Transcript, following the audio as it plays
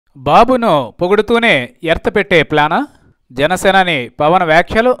బాబును పొగుడుతూనే ఎర్తపెట్టే ప్లానా? జనసేనాని పవన్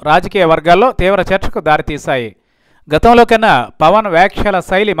వ్యాఖ్యలు రాజకీయ వర్గాల్లో తీవ్ర చర్చకు దారితీశాయి. గతంలో కన్నా పవన్ వ్యాఖ్యల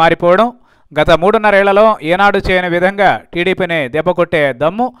శైలి మారిపోవడం, గత 3.5 ఏళ్లలో ఏనాడు చేయని విధంగా టీడీపీని దెబ్బకొట్టే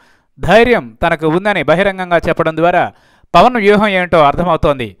దమ్ము, ధైర్యం తనకు ఉందని బహిరంగంగా చెప్పడం ద్వారా పవన్ వ్యూహం ఏంటో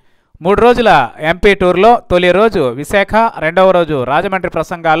అర్థమవుతోంది. 3 రోజుల ఎంపీ టూర్లో తొలి రోజు విశాఖ, రెండవ రోజు రాజమండ్రి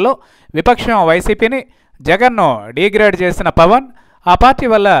ప్రసంగాల్లో విపక్షం వైసీపీని, జగన్ను డీగ్రేడ్ చేసిన పవన్ ఆ పార్టీ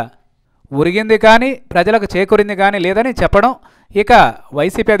వల్ల ఉరిగింది కానీ ప్రజలకు చేకూరింది కానీ లేదని చెప్పడం, ఇక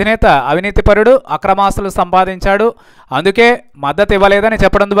వైసీపీ అధినేత అవినీతిపరుడు, అక్రమాస్తులు సంపాదించాడు, అందుకే మద్దతు ఇవ్వలేదని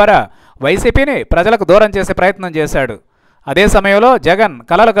చెప్పడం ద్వారా వైసీపీని ప్రజలకు దూరం చేసే ప్రయత్నం చేశాడు. అదే సమయంలో జగన్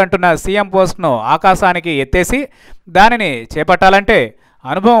కలలు కంటున్న సీఎం పోస్ట్ను ఆకాశానికి ఎత్తేసి దానిని చేపట్టాలంటే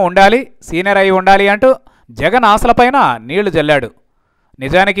అనుభవం ఉండాలి, సీనియర్ అయి ఉండాలి అంటూ జగన్ ఆశలపైన నీళ్లు జల్లాడు.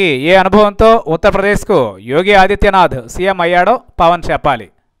 నిజానికి ఏ అనుభవంతో ఉత్తరప్రదేశ్కు యోగి ఆదిత్యనాథ్ సీఎం అయ్యాడో పవన్ చెప్పాలి.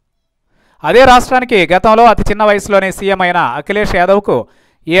 అదే రాష్ట్రానికి గతంలో అతి చిన్న వయసులోనే సీఎం అయిన అఖిలేష్ యాదవ్కు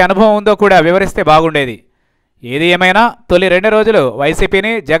ఏ అనుభవం ఉందో కూడా వివరిస్తే బాగుండేది. ఏది ఏమైనా తొలి 2 రోజులు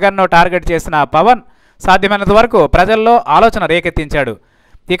వైసీపీని, జగన్ను టార్గెట్ చేసిన పవన్ సాధ్యమైనంత వరకు ప్రజల్లో ఆలోచన రేకెత్తించాడు.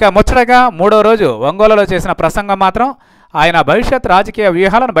 ఇక ముచ్చటగా 3వ రోజు ఒంగోలులో చేసిన ప్రసంగం మాత్రం ఆయన భవిష్యత్ రాజకీయ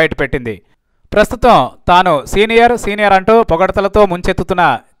వ్యూహాలను బయటపెట్టింది. ప్రస్తుతం తాను సీనియర్ అంటూ పొగడతలతో ముంచెత్తుతున్న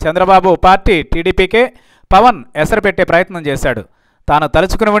చంద్రబాబు పార్టీ టీడీపీకే పవన్ ఎసరు పెట్టే ప్రయత్నం చేశాడు. తాను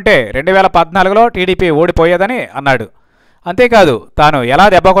తలుచుకుని ఉంటే 2014లో టీడీపీ ఓడిపోయేదని అన్నాడు. అంతేకాదు తాను ఎలా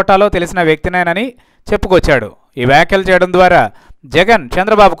దెబ్బకొట్టాలో తెలిసిన వ్యక్తినేనని చెప్పుకొచ్చాడు. ఈ వ్యాఖ్యలు చేయడం ద్వారా జగన్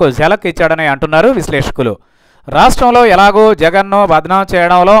చంద్రబాబుకు ఝలక్ ఇచ్చాడని అంటున్నారు విశ్లేషకులు. రాష్ట్రంలో ఎలాగో జగన్ను బద్నాం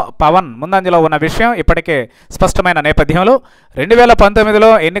చేయడంలో పవన్ ముందంజలో ఉన్న విషయం ఇప్పటికే స్పష్టమైన నేపథ్యంలో 2019లో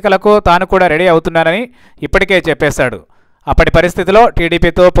ఎన్నికలకు తాను కూడా రెడీ అవుతున్నానని ఇప్పటికే చెప్పేశాడు. అప్పటి పరిస్థితిలో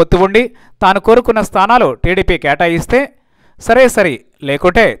టీడీపీతో పొత్తు ఉండి తాను కోరుకున్న స్థానాలు టీడీపీ కేటాయిస్తే సరే,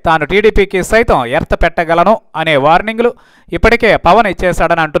 లేకుంటే తాను టీడీపీకి సైతం ఎర్త పెట్టగలను అనే వార్నింగ్లు ఇప్పటికే పవన్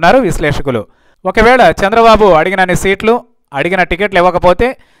ఇచ్చేశాడని అంటున్నారు విశ్లేషకులు. ఒకవేళ చంద్రబాబు అడిగినన్ని సీట్లు, అడిగిన టికెట్లు ఇవ్వకపోతే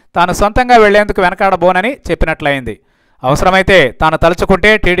తాను సొంతంగా వెళ్లేందుకు వెనకాడబోనని చెప్పినట్లయింది. అవసరమైతే తాను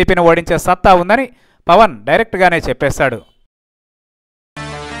తలుచుకుంటే టీడీపీని ఓడించే సత్తా ఉందని పవన్ డైరెక్ట్గానే చెప్పేశాడు.